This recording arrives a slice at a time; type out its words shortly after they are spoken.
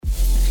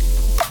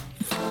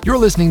You're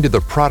listening to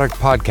the Product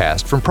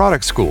Podcast from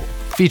Product School,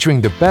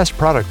 featuring the best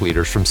product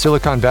leaders from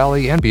Silicon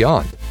Valley and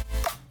beyond.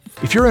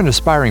 If you're an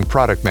aspiring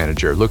product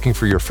manager looking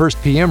for your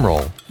first PM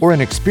role, or an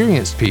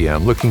experienced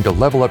PM looking to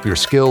level up your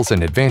skills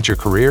and advance your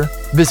career,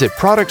 visit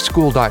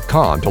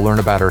productschool.com to learn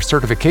about our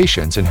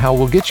certifications and how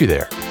we'll get you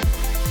there.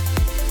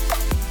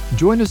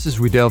 Join us as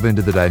we delve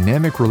into the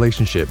dynamic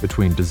relationship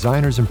between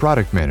designers and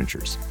product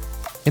managers.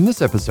 In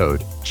this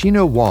episode,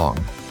 Chino Wong,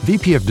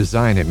 VP of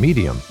Design at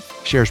Medium,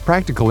 shares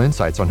practical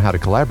insights on how to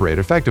collaborate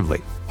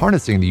effectively,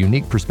 harnessing the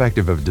unique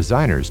perspective of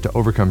designers to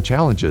overcome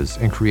challenges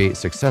and create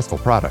successful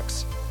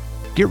products.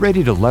 Get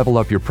ready to level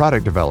up your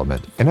product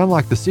development and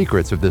unlock the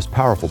secrets of this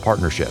powerful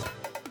partnership.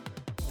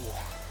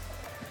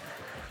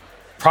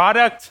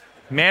 Product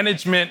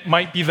management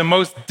might be the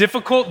most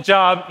difficult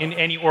job in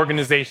any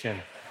organization.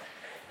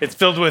 It's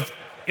filled with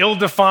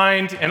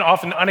ill-defined and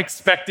often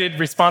unexpected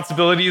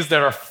responsibilities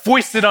that are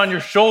foisted on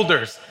your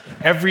shoulders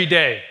every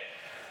day.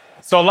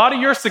 So a lot of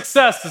your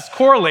success is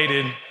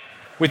correlated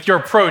with your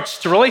approach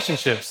to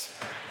relationships.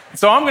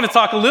 So I'm going to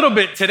talk a little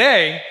bit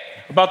today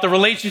about the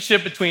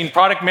relationship between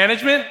product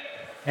management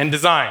and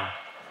design.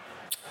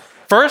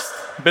 First,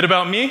 a bit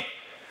about me.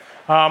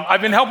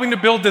 I've been helping to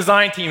build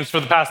design teams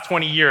for the past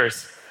 20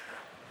 years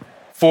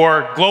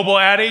for global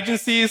ad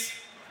agencies,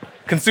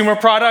 consumer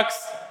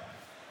products,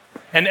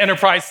 and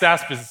enterprise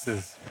SaaS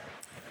businesses.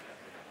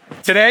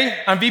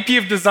 Today, I'm VP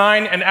of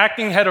Design and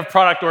Acting Head of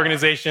Product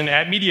Organization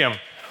at Medium,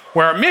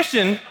 where our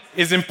mission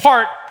is in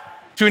part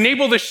to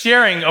enable the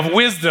sharing of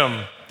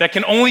wisdom that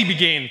can only be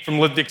gained from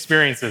lived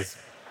experiences.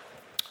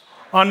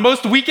 On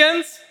most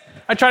weekends,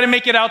 I try to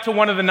make it out to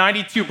one of the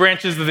 92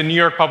 branches of the New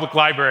York Public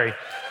Library.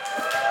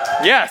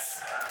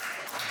 Yes,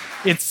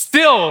 it's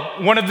still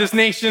one of this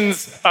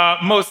nation's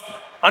most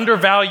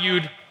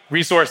undervalued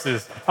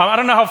resources. I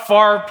don't know how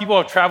far people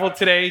have traveled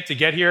today to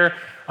get here,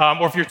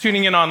 or if you're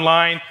tuning in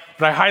online,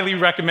 but I highly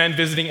recommend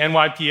visiting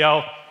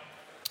NYPL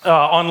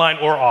online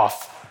or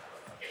off.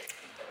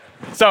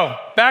 So,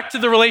 back to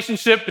the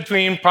relationship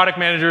between product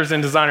managers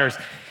and designers.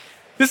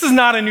 This is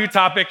not a new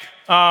topic.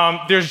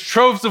 There's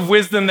troves of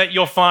wisdom that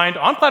you'll find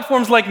on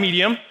platforms like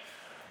Medium.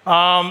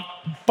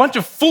 Bunch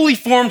of fully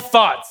formed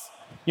thoughts,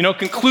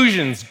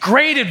 conclusions,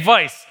 great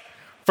advice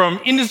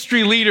from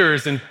industry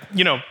leaders, and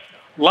a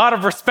lot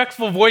of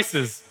respectful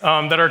voices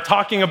that are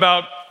talking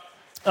about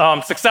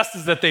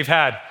successes that they've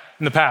had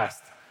in the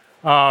past,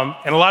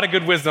 and a lot of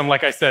good wisdom,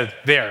 like I said,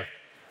 there.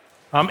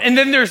 And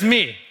then there's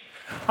me.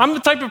 I'm the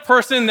type of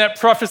person that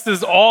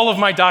prefaces all of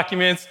my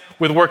documents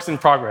with works in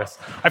progress.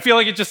 I feel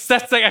like it just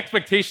sets the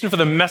expectation for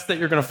the mess that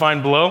you're going to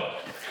find below.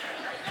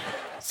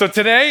 So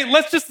today,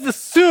 let's just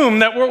assume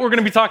that what we're going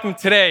to be talking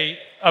today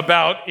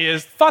about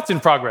is thoughts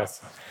in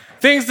progress.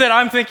 Things that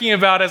I'm thinking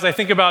about as I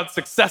think about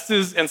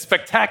successes and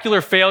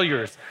spectacular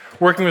failures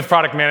working with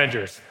product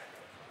managers.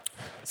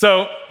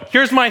 So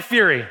here's my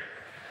theory.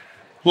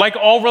 Like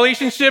all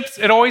relationships,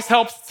 it always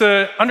helps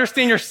to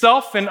understand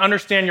yourself and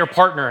understand your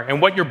partner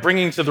and what you're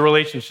bringing to the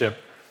relationship,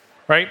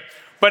 right?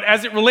 But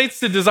as it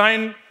relates to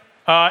design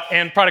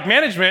and product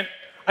management,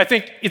 I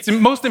think it's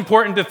most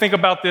important to think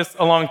about this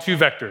along two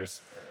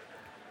vectors.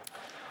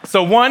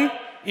 So one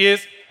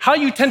is how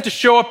you tend to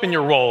show up in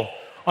your role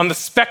on the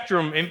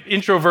spectrum in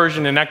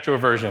introversion and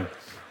extroversion.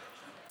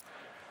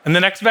 And the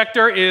next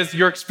vector is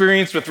your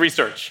experience with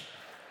research.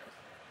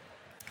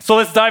 So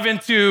let's dive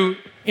into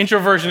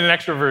introversion and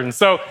extroversion.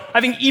 So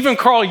I think even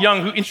Carl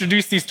Jung, who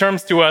introduced these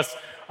terms to us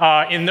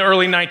in the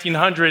early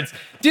 1900s,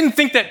 didn't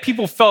think that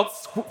people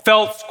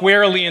fell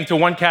squarely into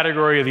one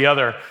category or the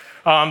other.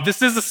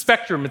 This is a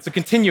spectrum, it's a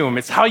continuum.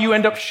 It's how you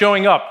end up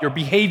showing up, your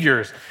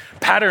behaviors,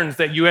 patterns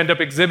that you end up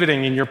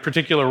exhibiting in your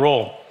particular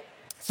role.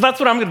 So that's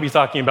what I'm going to be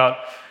talking about.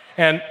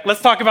 And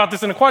let's talk about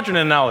this in a quadrant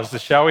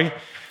analysis, shall we?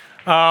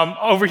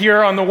 Over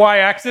here on the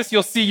y-axis,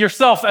 you'll see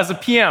yourself as a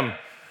PM.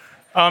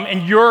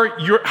 And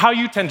how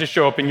you tend to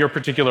show up in your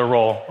particular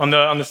role on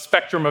the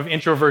spectrum of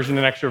introversion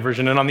and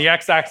extroversion, and on the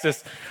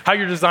x-axis, how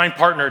your design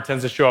partner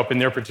tends to show up in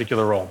their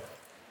particular role.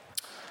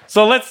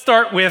 So let's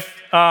start with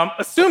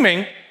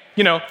assuming,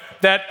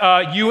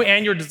 that you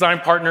and your design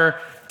partner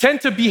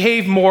tend to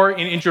behave more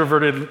in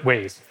introverted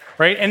ways,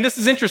 right? And this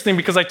is interesting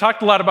because I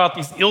talked a lot about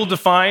these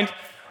ill-defined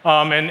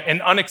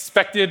and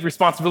unexpected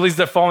responsibilities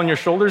that fall on your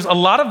shoulders. A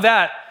lot of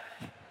that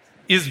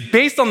is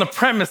based on the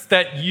premise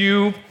that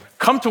you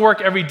come to work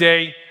every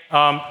day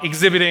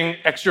exhibiting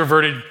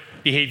extroverted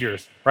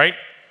behaviors, right?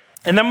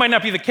 And that might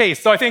not be the case.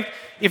 So I think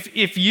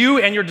if you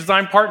and your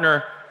design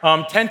partner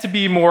tend to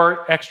be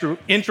more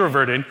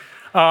introverted,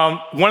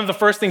 one of the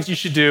first things you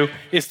should do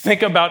is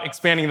think about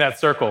expanding that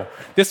circle.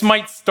 This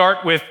might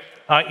start with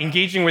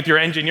engaging with your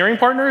engineering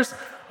partners,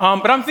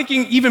 but I'm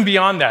thinking even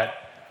beyond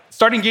that.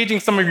 Start engaging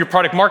some of your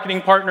product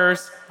marketing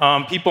partners,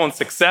 people in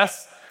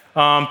success,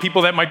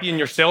 people that might be in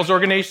your sales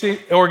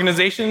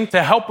organization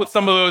to help with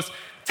some of those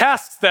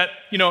tasks that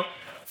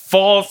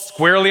fall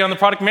squarely on the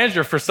product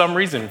manager for some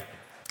reason.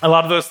 A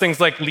lot of those things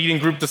like leading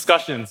group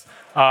discussions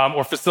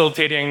or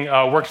facilitating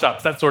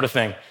workshops, that sort of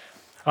thing.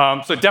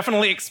 So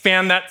definitely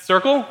expand that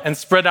circle and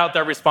spread out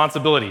that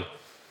responsibility.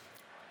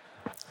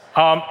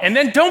 And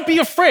then don't be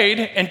afraid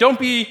and don't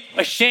be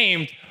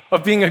ashamed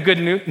of being a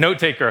good note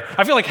taker.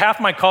 I feel like half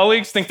my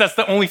colleagues think that's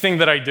the only thing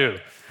that I do.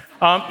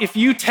 If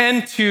you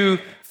tend to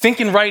think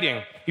in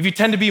writing, if you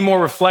tend to be more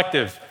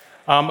reflective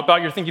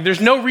about your thinking, there's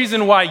no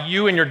reason why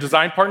you and your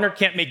design partner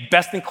can't make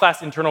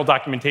best-in-class internal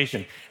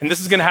documentation. And this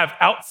is going to have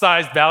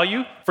outsized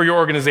value for your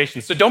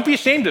organization. So don't be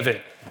ashamed of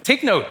it.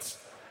 Take notes.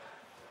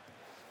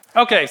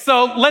 Okay,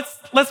 so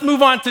let's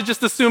move on to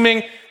just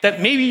assuming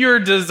that maybe your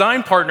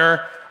design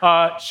partner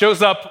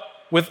shows up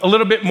with a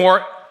little bit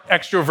more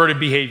extroverted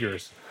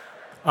behaviors.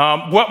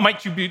 What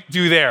might you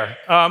do there?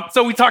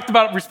 So we talked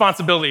about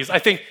responsibilities. I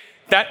think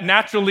that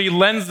naturally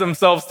lends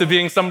themselves to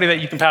being somebody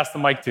that you can pass the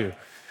mic to.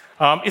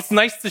 It's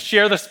nice to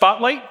share the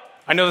spotlight.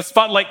 I know the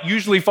spotlight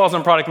usually falls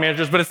on product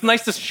managers, but it's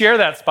nice to share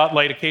that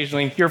spotlight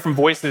occasionally and hear from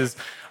voices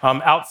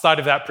outside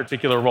of that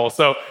particular role.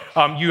 So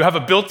you have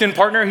a built-in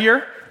partner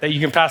here that you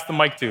can pass the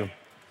mic to.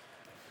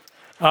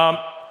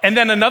 And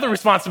then another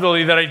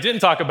responsibility that I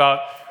didn't talk about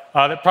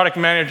that product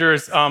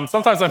managers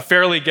sometimes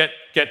unfairly get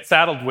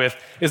saddled with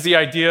is the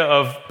idea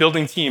of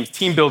building teams,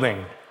 team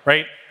building,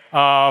 right?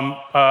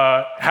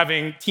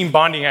 Having team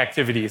bonding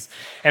activities.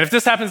 And if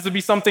this happens to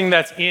be something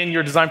that's in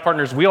your design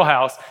partner's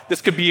wheelhouse,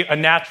 this could be a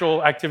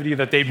natural activity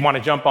that they'd want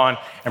to jump on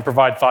and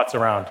provide thoughts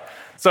around.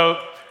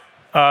 So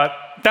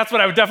that's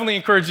what I would definitely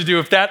encourage you to do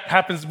if that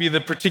happens to be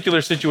the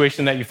particular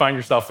situation that you find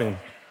yourself in.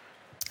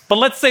 But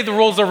let's say the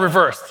roles are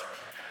reversed,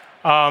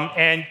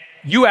 and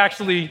you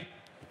actually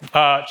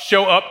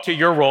show up to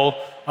your role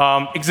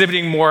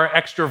exhibiting more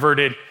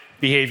extroverted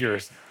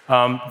behaviors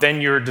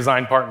than your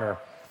design partner.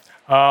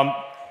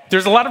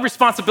 There's a lot of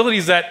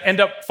responsibilities that end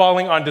up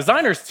falling on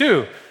designers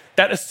too,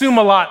 that assume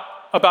a lot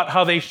about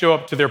how they show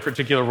up to their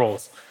particular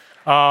roles.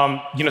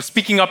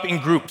 Speaking up in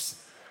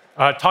groups,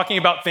 talking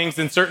about things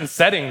in certain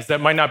settings that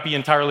might not be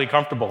entirely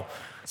comfortable.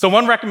 So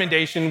one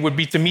recommendation would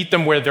be to meet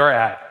them where they're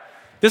at.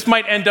 This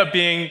might end up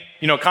being,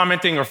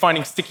 commenting or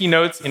finding sticky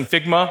notes in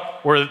Figma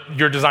or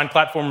your design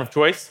platform of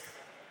choice.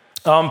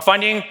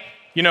 Finding,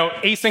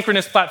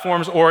 asynchronous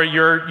platforms or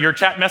your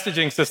chat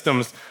messaging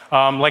systems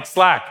like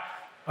Slack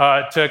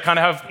to kind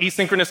of have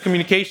asynchronous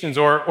communications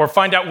or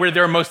find out where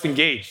they're most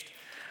engaged.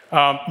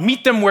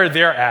 Meet them where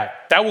they're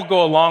at. That will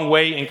go a long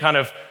way in kind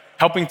of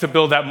helping to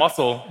build that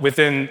muscle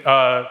within,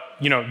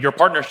 your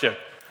partnership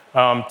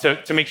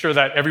to make sure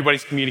that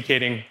everybody's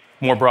communicating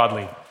more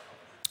broadly.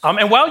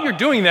 And while you're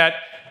doing that,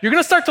 you're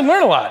going to start to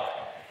learn a lot.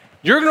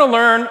 You're going to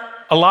learn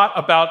a lot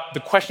about the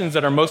questions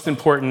that are most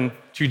important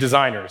to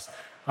designers,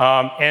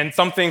 and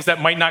some things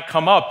that might not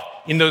come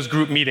up in those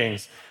group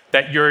meetings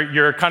that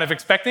you're kind of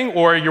expecting,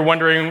 or you're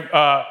wondering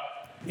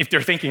if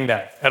they're thinking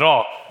that at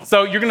all.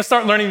 So you're going to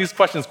start learning these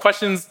questions.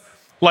 Questions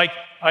like,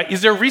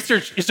 is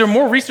there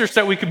more research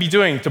that we could be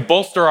doing to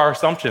bolster our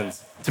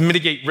assumptions, to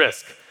mitigate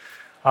risk?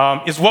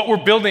 Is what we're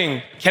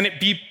building, can it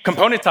be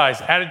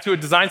componentized, added to a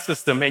design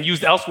system, and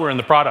used elsewhere in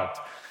the product?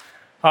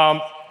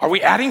 Are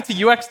we adding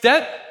to UX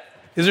debt?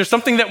 Is there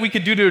something that we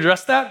could do to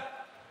address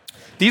that?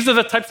 These are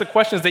the types of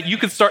questions that you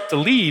could start to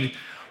lead,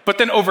 but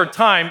then over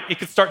time, it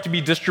could start to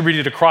be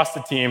distributed across the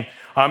team,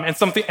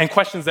 and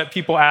questions that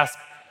people ask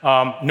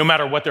no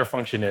matter what their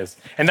function is.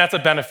 And that's a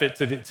benefit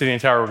to the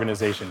entire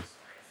organization.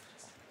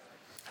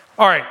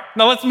 All right,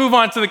 now let's move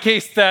on to the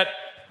case that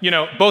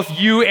both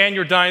you and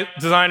your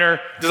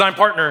design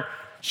partner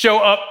show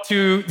up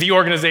to the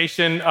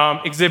organization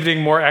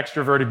exhibiting more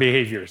extroverted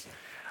behaviors.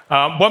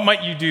 What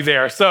might you do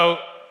there? So,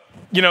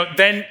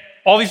 then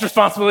all these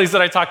responsibilities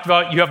that I talked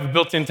about, you have a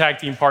built-in tag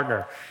team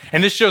partner.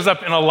 And this shows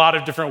up in a lot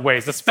of different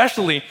ways,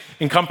 especially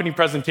in company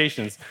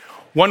presentations.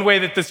 One way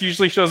that this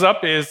usually shows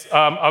up is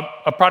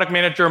a product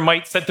manager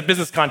might set the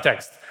business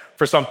context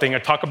for something, or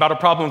talk about a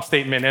problem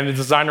statement, and the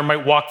designer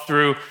might walk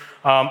through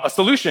a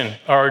solution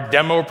or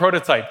demo or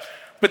prototype.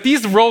 But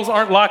these roles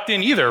aren't locked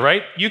in either,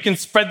 right? You can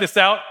spread this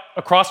out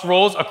across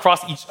roles,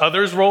 across each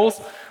other's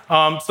roles,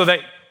 so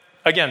that,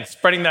 again,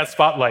 spreading that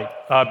spotlight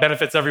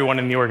benefits everyone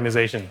in the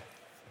organization.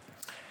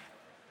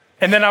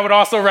 And then I would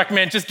also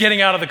recommend just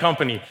getting out of the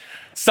company.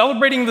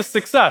 Celebrating the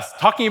success,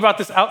 talking about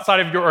this outside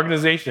of your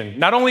organization.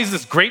 Not only is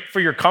this great for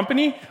your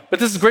company, but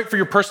this is great for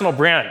your personal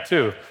brand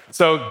too.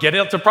 So get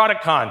out to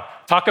ProductCon,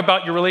 talk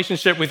about your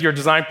relationship with your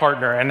design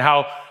partner and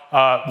how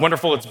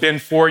wonderful it's been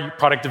for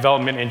product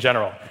development in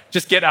general.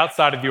 Just get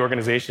outside of the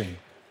organization.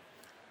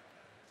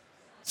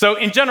 So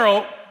in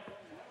general,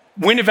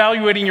 when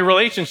evaluating your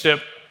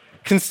relationship,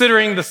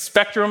 considering the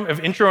spectrum of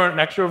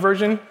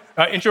introversion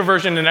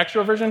and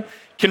extroversion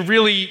can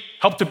really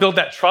help to build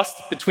that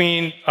trust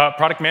between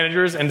product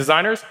managers and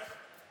designers.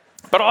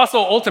 But also,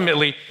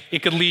 ultimately,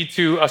 it could lead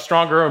to a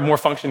stronger and more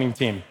functioning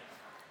team.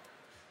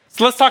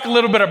 So let's talk a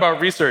little bit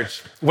about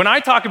research. When I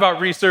talk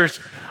about research,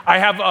 I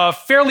have a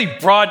fairly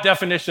broad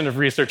definition of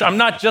research. I'm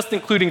not just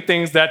including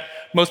things that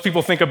most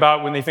people think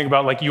about when they think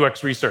about like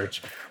UX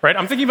research, right?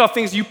 I'm thinking about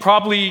things you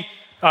probably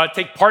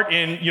take part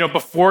in,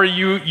 before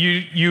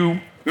you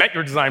met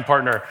your design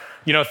partner.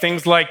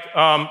 Things like,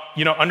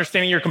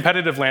 understanding your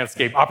competitive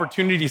landscape,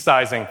 opportunity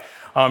sizing,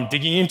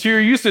 digging into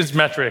your usage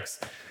metrics,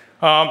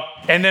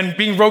 and then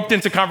being roped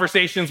into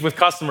conversations with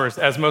customers,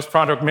 as most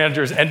product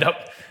managers end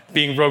up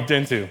being roped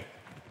into.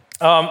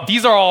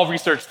 These are all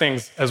research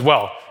things as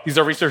well. These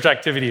are research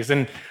activities.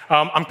 And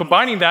I'm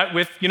combining that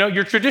with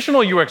your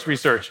traditional UX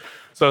research.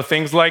 So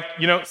things like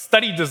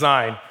study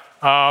design,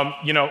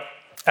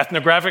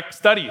 ethnographic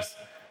studies,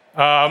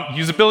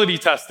 usability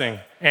testing,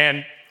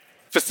 and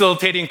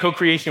facilitating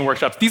co-creation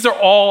workshops. These are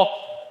all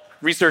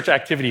research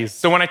activities.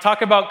 So when I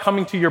talk about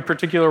coming to your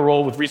particular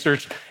role with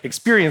research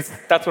experience,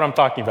 that's what I'm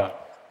talking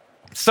about.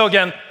 So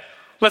again,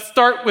 let's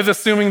start with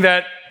assuming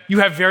that you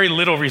have very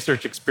little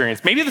research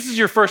experience. Maybe this is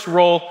your first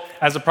role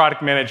as a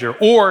product manager,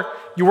 or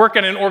you work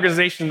at an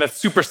organization that's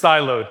super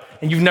siloed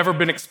and you've never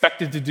been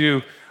expected to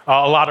do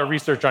a lot of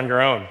research on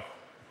your own.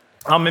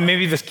 And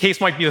maybe this case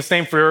might be the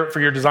same for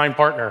your design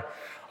partner.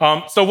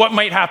 So what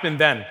might happen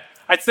then?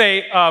 I'd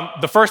say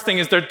the first thing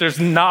is that there's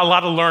not a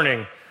lot of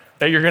learning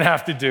that you're going to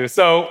have to do.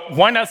 So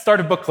why not start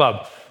a book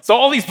club? So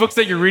all these books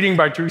that you're reading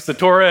by Teresa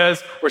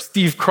Torres or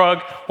Steve Krug,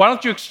 why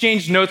don't you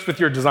exchange notes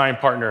with your design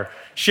partner?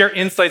 Share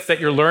insights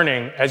that you're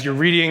learning as you're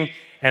reading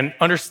and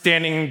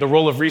understanding the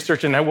role of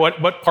research and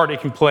what part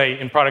it can play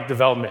in product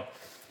development.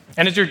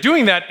 And as you're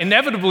doing that,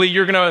 inevitably,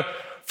 you're going to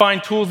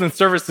find tools and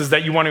services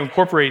that you want to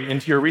incorporate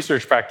into your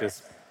research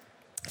practice.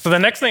 So the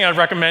next thing I'd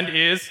recommend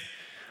is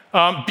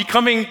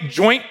becoming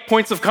joint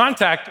points of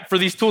contact for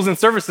these tools and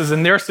services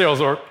in their sales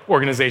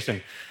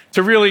organization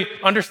to really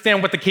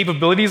understand what the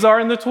capabilities are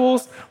in the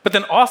tools, but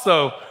then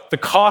also the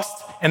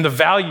cost and the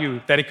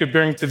value that it could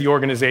bring to the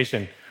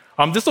organization.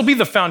 This will be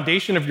the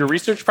foundation of your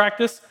research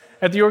practice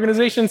at the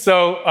organization.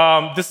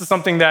 So this is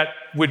something that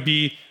would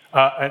be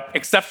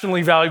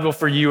exceptionally valuable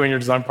for you and your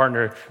design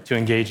partner to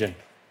engage in.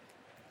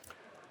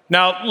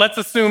 Now, let's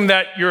assume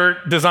that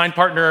your design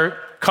partner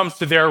comes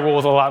to their role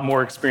with a lot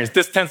more experience.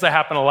 This tends to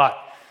happen a lot.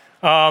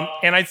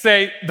 And I'd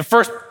say the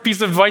first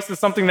piece of advice is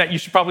something that you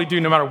should probably do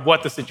no matter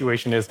what the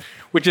situation is,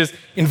 which is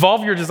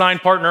involve your design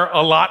partner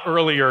a lot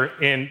earlier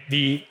in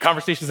the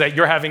conversations that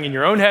you're having in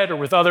your own head or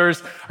with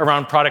others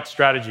around product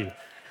strategy.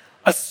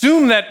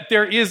 Assume that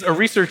there is a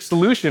research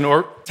solution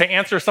or to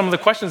answer some of the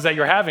questions that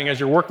you're having as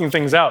you're working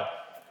things out.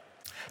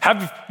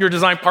 Have your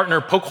design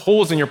partner poke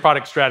holes in your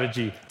product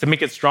strategy to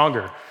make it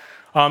stronger.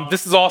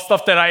 This is all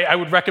stuff that I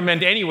would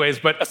recommend anyways,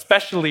 but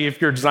especially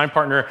if your design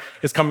partner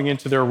is coming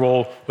into their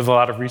role with a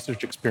lot of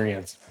research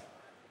experience.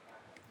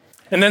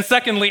 And then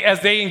secondly, as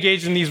they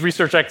engage in these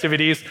research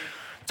activities,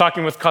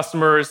 talking with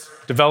customers,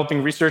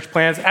 developing research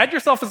plans, add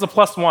yourself as a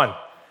 +1.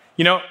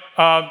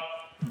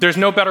 There's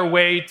no better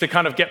way to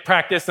kind of get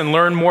practice and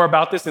learn more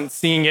about this than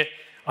seeing it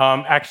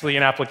actually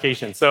in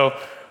application. So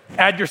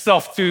add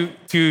yourself to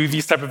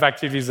these type of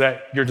activities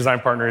that your design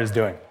partner is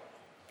doing.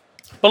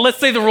 But let's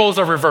say the roles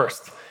are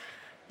reversed.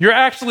 You're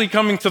actually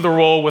coming to the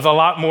role with a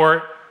lot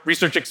more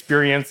research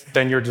experience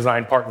than your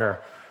design partner.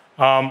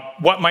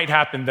 What might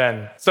happen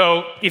then?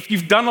 So if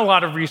you've done a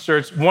lot of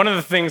research, one of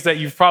the things that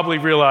you've probably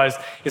realized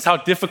is how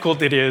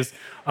difficult it is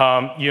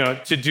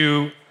to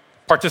do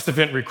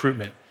participant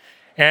recruitment.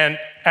 And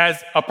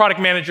as a product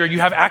manager, you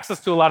have access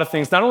to a lot of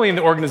things, not only in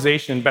the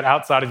organization, but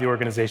outside of the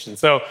organization.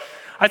 So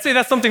I'd say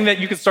that's something that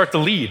you can start to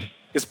lead,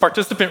 is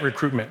participant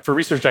recruitment for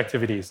research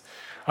activities.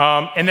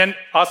 And then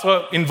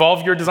also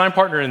involve your design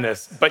partner in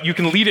this, but you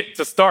can lead it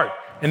to start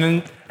and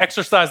then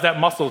exercise that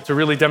muscle to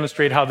really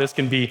demonstrate how this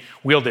can be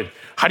wielded.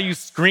 How do you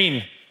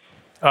screen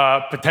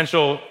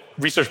potential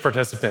research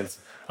participants?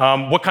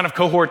 What kind of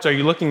cohorts are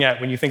you looking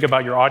at when you think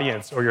about your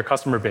audience or your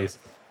customer base?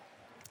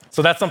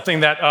 So that's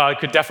something that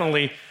could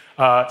definitely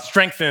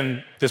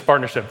strengthen this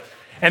partnership.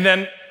 And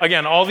then,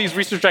 again, all these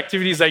research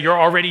activities that you're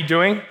already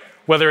doing,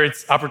 whether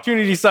it's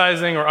opportunity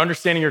sizing or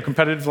understanding your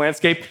competitive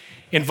landscape,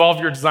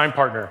 involve your design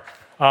partner.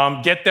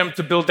 Get them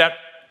to build that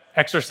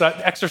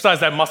exercise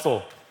that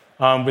muscle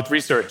with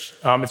research.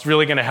 It's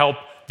really going to help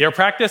their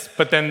practice,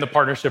 but then the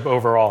partnership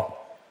overall.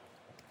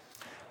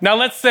 Now,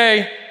 let's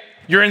say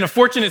you're in a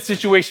fortunate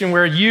situation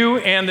where you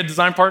and the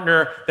design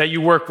partner that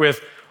you work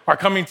with are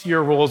coming to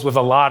your roles with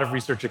a lot of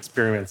research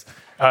experience.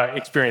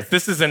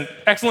 This is an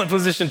excellent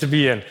position to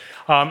be in.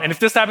 And if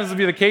this happens to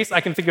be the case,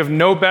 I can think of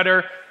no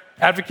better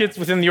advocates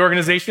within the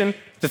organization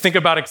to think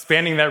about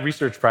expanding that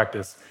research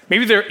practice.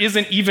 Maybe there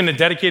isn't even a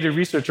dedicated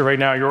researcher right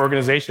now in your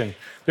organization.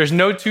 There's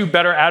no two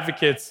better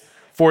advocates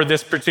for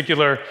this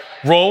particular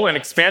role and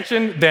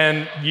expansion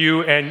than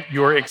you and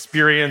your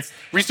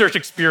research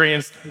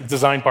experienced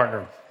design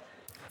partner.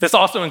 This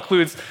also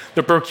includes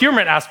the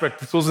procurement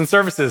aspect of tools and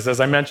services, as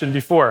I mentioned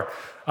before,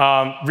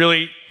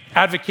 really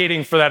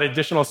advocating for that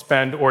additional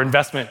spend or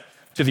investment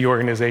to the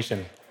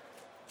organization.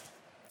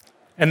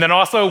 And then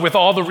also, with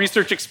all the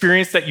research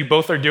experience that you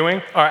both are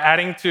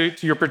adding to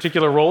your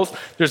particular roles,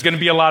 there's going to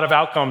be a lot of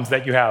outcomes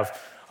that you have.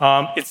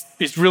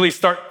 It's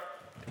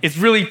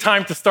really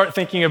time to start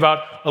thinking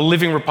about a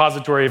living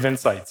repository of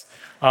insights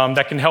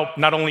that can help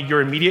not only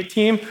your immediate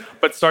team,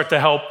 but start to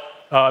help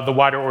the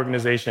wider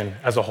organization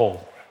as a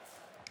whole.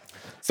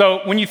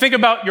 So when you think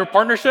about your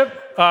partnership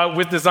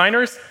with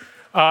designers,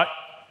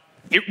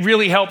 it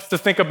really helps to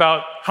think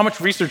about how much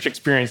research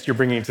experience you're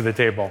bringing to the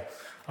table.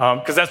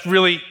 because that's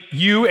really,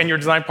 you and your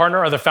design partner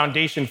are the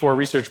foundation for a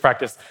research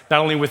practice, not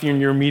only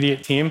within your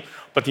immediate team,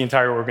 but the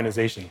entire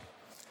organization.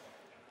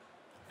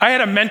 I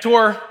had a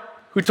mentor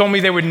who told me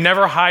they would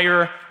never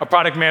hire a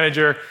product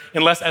manager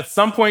unless at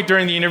some point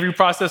during the interview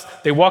process,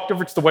 they walked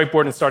over to the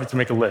whiteboard and started to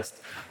make a list.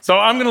 So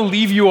I'm gonna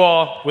leave you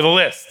all with a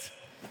list.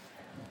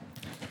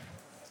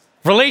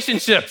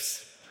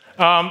 Relationships.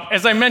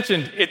 As I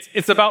mentioned,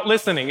 it's about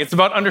listening. It's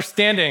about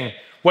understanding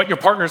what your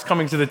partner is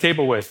coming to the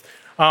table with.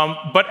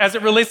 But as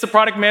it relates to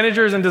product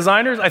managers and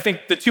designers, I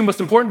think the two most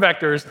important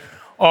vectors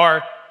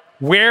are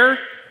where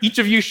each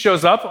of you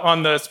shows up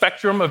on the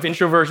spectrum of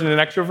introversion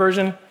and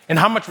extroversion, and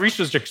how much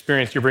research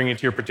experience you're bringing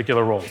to your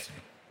particular roles.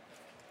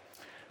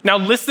 Now,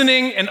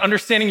 listening and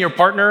understanding your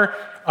partner,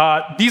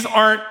 these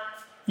aren't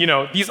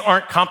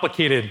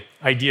complicated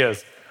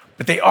ideas,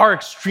 but they are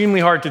extremely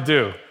hard to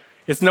do.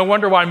 It's no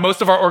wonder why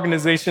most of our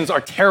organizations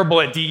are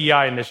terrible at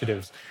DEI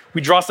initiatives.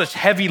 We draw such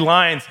heavy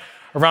lines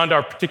around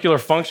our particular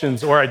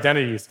functions or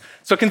identities.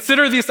 So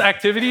consider this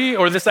activity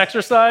or this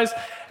exercise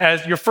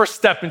as your first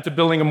step into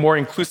building a more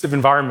inclusive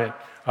environment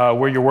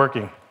where you're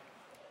working.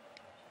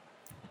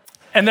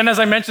 And then, as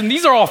I mentioned,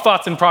 these are all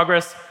thoughts in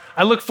progress.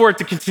 I look forward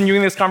to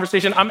continuing this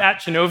conversation. I'm at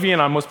Shinovian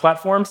on most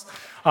platforms.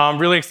 I'm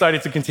really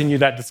excited to continue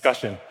that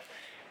discussion.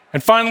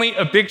 And finally,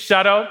 a big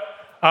shout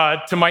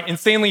out to my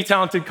insanely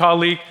talented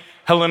colleague,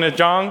 Helena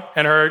Zhang,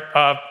 and her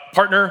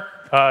partner,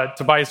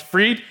 Tobias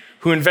Fried,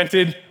 who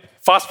invented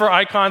phosphor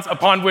icons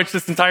upon which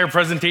this entire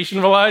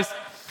presentation relies.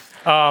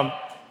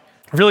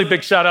 Really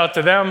big shout out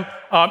to them.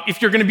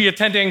 If you're going to be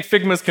attending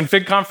Figma's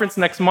Config conference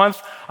next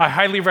month, I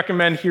highly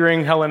recommend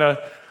hearing Helena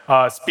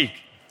speak.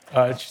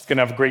 She's going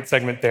to have a great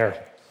segment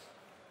there.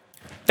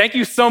 Thank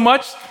you so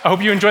much. I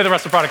hope you enjoy the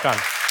rest of ProductCon.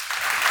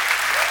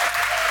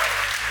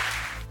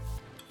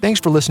 Thanks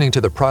for listening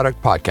to the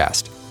Product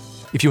Podcast.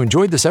 If you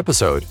enjoyed this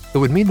episode, it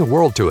would mean the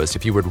world to us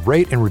if you would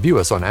rate and review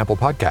us on Apple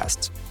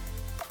Podcasts.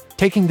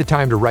 Taking the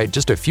time to write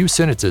just a few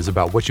sentences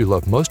about what you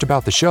love most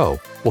about the show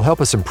will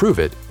help us improve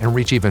it and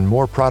reach even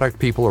more product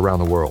people around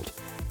the world.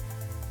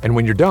 And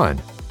when you're done,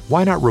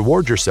 why not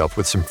reward yourself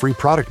with some free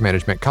product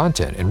management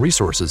content and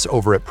resources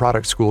over at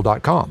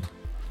productschool.com?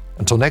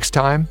 Until next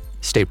time,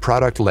 stay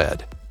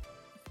product-led.